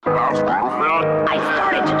I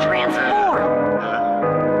started to transform.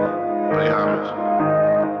 Play homage.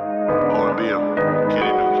 O&BM,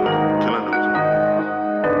 Kenny Nugent, Killer Nugent.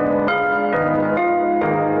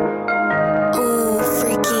 Ooh,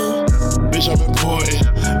 freaky. Bitch, I'm important,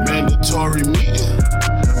 mandatory meeting.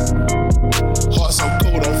 Heart so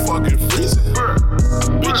cold, I'm fucking freezing.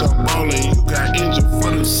 Bitch, I'm ballin', you got injured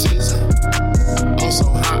for the season. I'm so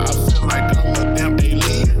high, I feel like I'm a damn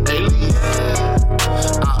alien.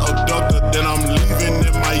 I abduct her, then I'm leaving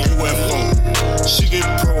in my UFO. She get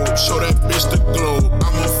probed, show that bitch the globe.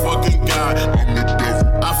 I'm a fucking guy, I'm the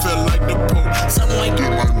devil. I feel like the Pope, someone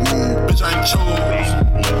get my room. Bitch, I ain't chose.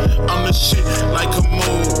 I'm the shit like a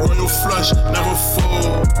mold. Royal flush, never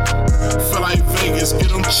fold. Feel like Vegas, get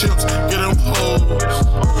them chips, get them hoes.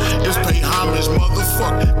 It's pay homage,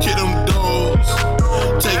 motherfucker, get them doors.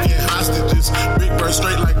 Taking hostages, big bird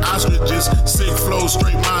straight like ostriches. Sick flow,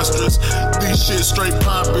 straight monstrous. These shit straight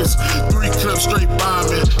poppers. 3 clips straight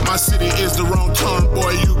bombing. My city is the wrong turn,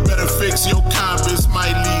 boy, you better fix your compass.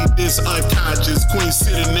 Might lead this unconscious. Queen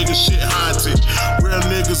City nigga shit haunted. Real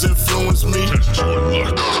niggas influence me.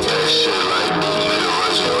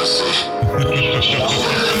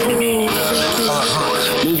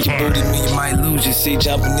 Move your booty, me, you might lose your seat.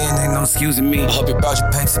 Jumping in, ain't no excusing me. I hope you brought your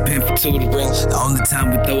pants and pin for 2 to bring. The only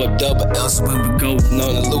time we throw up double, else when we go on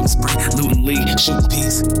a looting spree, looting league, shooting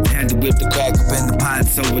peace. Had to whip the crack up in the pot,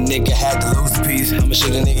 so a nigga had to lose the piece. I'ma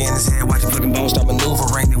shoot a nigga in his head, watch your fucking bones start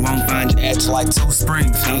maneuvering. They won't find your ass like 2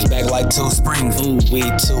 springs. Bounce back like 2 springs. Ooh, we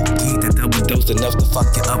too geek, that double dose enough to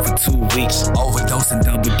fuck you up for 2 weeks. Overdosing,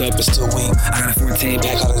 doubled up, it's too weak. I got a 14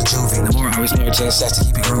 pack out of the juvie. The more I was more 10 sets to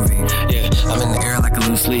keep it groovy. Yeah, I'm in the air like a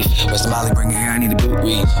loose leaf. Where's the Molly, bring it here, I need a boot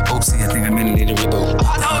read. Oopsie, I think I'm in, need a reboot. I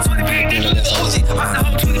bought the whole 20 bag, then I left Uzi. I bought the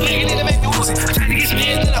whole 20 bag, and then I make me woozy. I tried to get some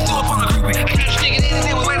head, then I threw up on the groupie. I got a stick it in, and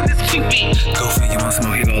then we waited this cute beat. Goofy, you want some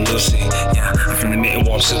more, here go Lucy. Yeah, I'm from the mid and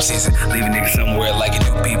warm soup season. Leave a nigga somewhere like you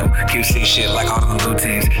new people. QC shit like all the blue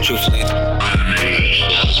teams. Truthfully.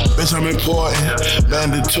 Bitch, I'm important,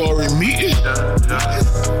 mandatory meeting.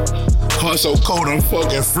 Heart so cold, I'm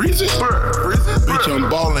fucking freezing. Bitch, I'm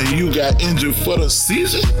ballin', you got injured for the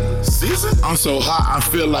season. I'm so hot, I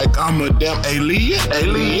feel like I'm a damn alien. I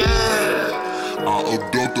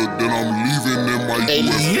abduct her, then I'm leaving in my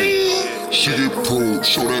UFO. She get probed,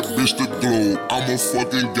 show that bitch the globe. I'm a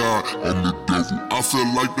fucking guy, I'm the devil. I feel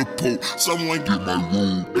like the Pope, someone get my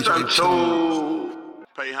room. Bitch, I chose.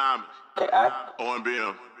 Pay homage.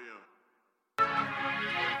 O&BM.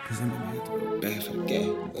 Bad for the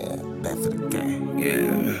game, yeah. Bad for the game,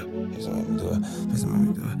 yeah. Please don't make me do it. Please don't make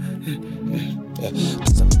me do it. Yeah.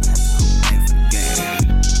 Please don't make me have to go bad for the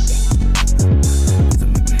game. Please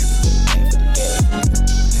don't make me have to go bad for the game.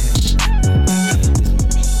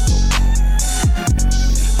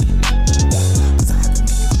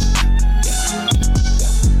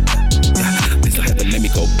 Please don't have to make me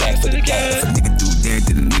go back for the game. If a nigga do that,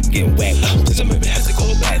 then a nigga get whacked. Please don't make me have to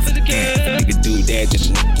go back for the game. If a nigga do that, then a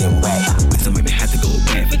nigga get whacked. Please don't make me have to go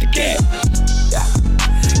back for the game. Yeah.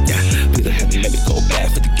 Please don't have to make me go back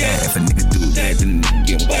for the game. If a nigga do that, then a nigga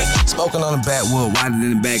get whacked. Smoking on the backwood, wider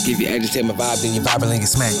than the back. If you agitate my vibe, then you vibrantly get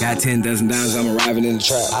smacked. Got 10 dozen dimes, I'm arriving in the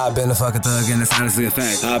trap. I've been a fucking thug, and it's honestly a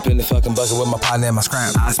fact. Hop in the fucking bucket with my partner and my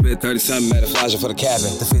scrap. I spit 30-something at a flasher for the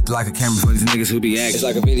cabin. The 50 like a camera for these niggas who be acting. It's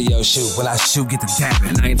like a video shoot. When I shoot, get the tapping.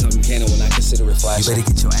 And I ain't talking canon when I consider it flash. You better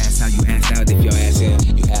get your ass out, you ass out. If your ass in,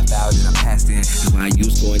 you half out, and I'm passed in. That's why I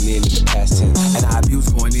use going in the past tense. And I abuse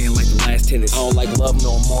going in like the last tennis. I don't like love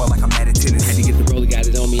no more, like I'm mad at tennis. Had to get the roller, got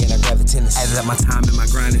it on me, and I grabbed the tennis. Added up my time and my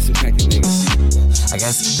grind and subtracted niggas. I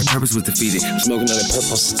guess the purpose was defeated. I'm smoking on a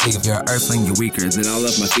purple sativa. If you're an earthling, you're weaker. Then all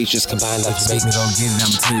of my features combined like make me go get it,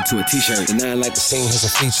 I'ma turn it to a t-shirt. The 9 like the scene, here's a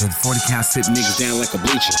feature. The 40 count sit niggas down like a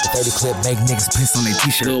bleacher. The 30 clip make niggas piss on their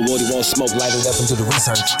t-shirt. Lil' Woody won't smoke, light it up and do the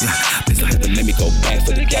research. Yeah, please don't have to let me go back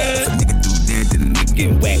for the game. If a nigga do that, then a nigga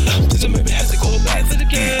get whacked. Please don't make me have to go back for the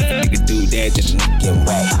game. If a nigga do that, then a nigga get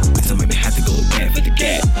whacked. Please don't make me have to go back for the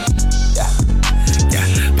game. Yeah,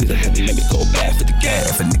 please don't have to let me go back for the game.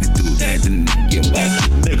 If a nigga do that, then a nigga get whacked.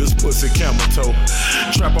 Niggas pussy camel toe.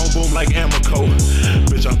 Trap on boom like Amoco.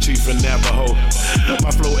 Bitch, I'm Chief in Navajo.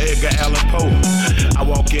 My flow Edgar Allan Poe. I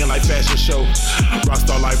walk in like fashion show.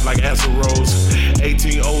 Rockstar life like Acid Rose.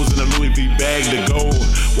 18 O's in a Louis V bag to go.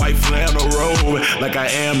 White flannel robe like I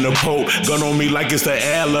am the Pope. Gun on me like it's the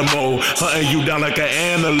Alamo. Hunting you down like an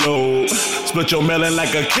antelope. Split your melon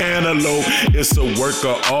like a cantaloupe. It's a work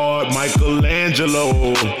of art,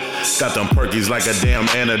 Michelangelo. Got them perkies like a damn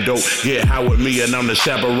antidote. Get high with me and I'm the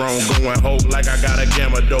chaperone. Going hope like I got a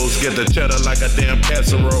gamma dose. Get the cheddar like a damn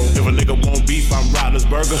casserole. If a nigga want beef, I'm Rodler's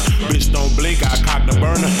burger. Bitch don't blink, I cock the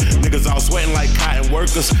burner. Niggas all sweating like cotton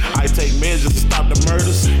workers. I take measures to stop the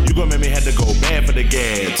murders. You gon' make me have to go bad for the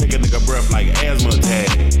gas. Take a nigga breath like asthma attack.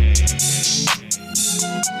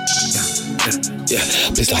 Yeah,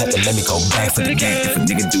 please don't have to let me go back for the gas. If a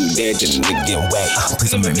nigga do that, then the nigga get whacked.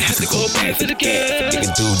 Please don't make me have to go back for the gas. If a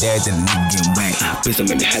nigga do that, then the nigga get whacked. Please don't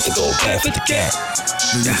make me have to go back for the gas.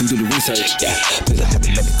 I can do the research. Yeah, please don't have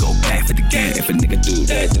to let me go back for the gas. If a nigga do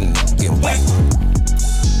that, then the nigga get whacked.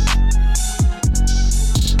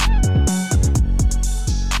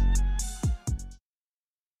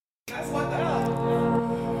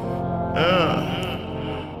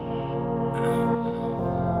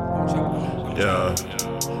 Yeah.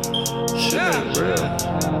 Shit ain't real.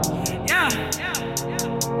 Yeah.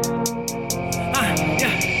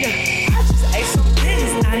 I just ate some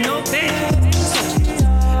things, I know that.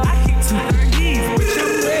 I kicked 230s, bitch,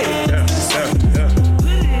 I'm ready. Yeah.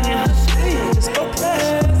 Put it in her sleeve, just go play.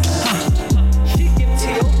 She give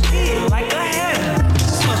T.O.P. like a head.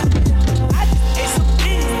 I just ate some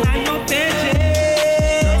things, I know that.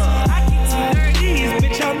 I kicked 230s,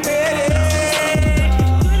 bitch, I'm ready.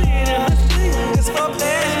 Put it in her sleeve, just go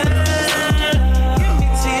play.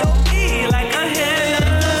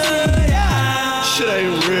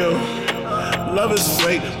 Love is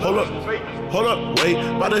fake. Hold up, wait.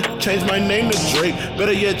 About to change my name to Drake.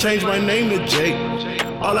 Better yet, change my name to Jake.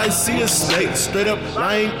 All I see is snakes, straight up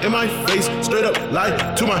lying in my face, straight up lie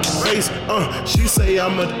to my face. She say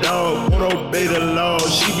I'm a dog, won't obey the law.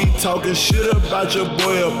 She be talking shit about your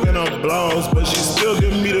boy up in her blogs, but she still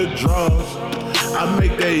give me the draws. I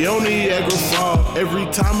make that Yoniagra fall. Every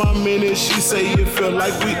time I'm in it, she say it feel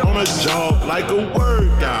like we on a job, like a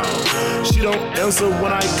workout. She don't answer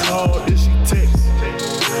when I call, then she text.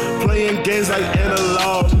 Playing games like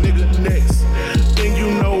analog, nigga next. Then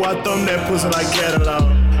you know I thumb that pussy like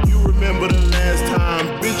catalog. You remember the last time,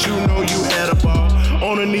 bitch, you know you had a ball.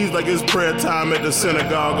 On her knees like it's prayer time at the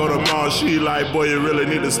synagogue or the mall. She like, boy, you really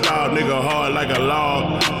need to stop, nigga, hard like a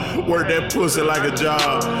log. Work that pussy like a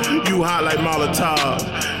job. You hot like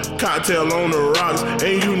Molotov. Cocktail on the rocks,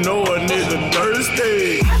 and you know a nigga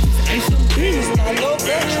thirsty. Ain't some things I know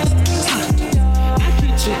that. I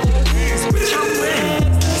keep 230s, bitch, I'm ready.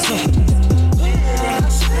 Put it in her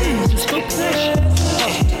sleeve, just go play.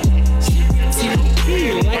 She give T.O.P.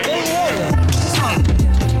 like a head.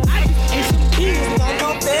 Ain't some things I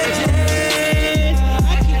know that.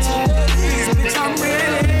 I keep 230s, bitch, I'm ready.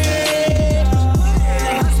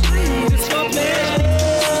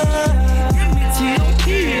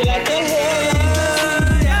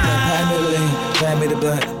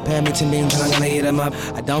 Pay me 10 million, I'm gonna eat them up.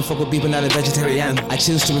 I don't fuck with people, not a vegetarian. I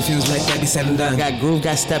choose to refuse, let that be said and done. Got groove,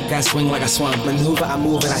 got step, got swing like I swung. Maneuver, I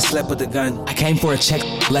move, and I slept with the gun. I came for a check,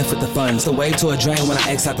 left with the funds. The way to a drain when I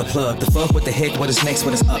X out the plug. The fuck with the hick, what is next,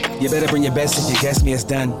 what is up? You better bring your best if you guess me, it's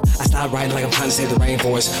done. I started writing like I'm trying to save the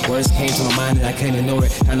rainforest. Words came to my mind and I can't ignore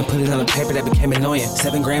it. Trying to put it on a paper that became annoying.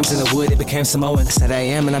 7 grams in the wood, it became Samoan. I said I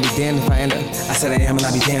am and I be damned if I end up. I said I am and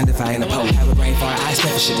I be damned if I end up home. Have a brain fart, I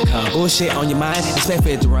expect for shit to come. Bullshit on your mind, expect for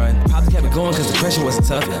it to run. Probably kept it going cause the pressure wasn't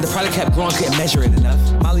tough. The product kept growing, couldn't measure it enough.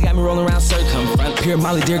 Molly got me rolling around circumfront. Pure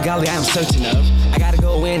Molly, dear golly, I am searching of. I gotta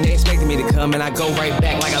go in, they expected me to come, and I go right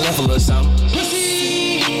back like I left a little something. You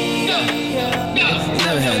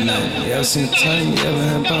never had none. You ever seen a ton? You ever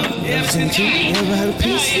had a bump? You ever seen a cute? You ever had a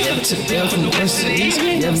piece? You ever took a deal from the west to the east?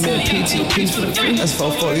 You ever made a PT1 for the free? That's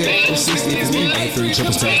 448, 060 is me. 3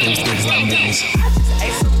 triple stack, those things like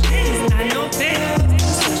niggas.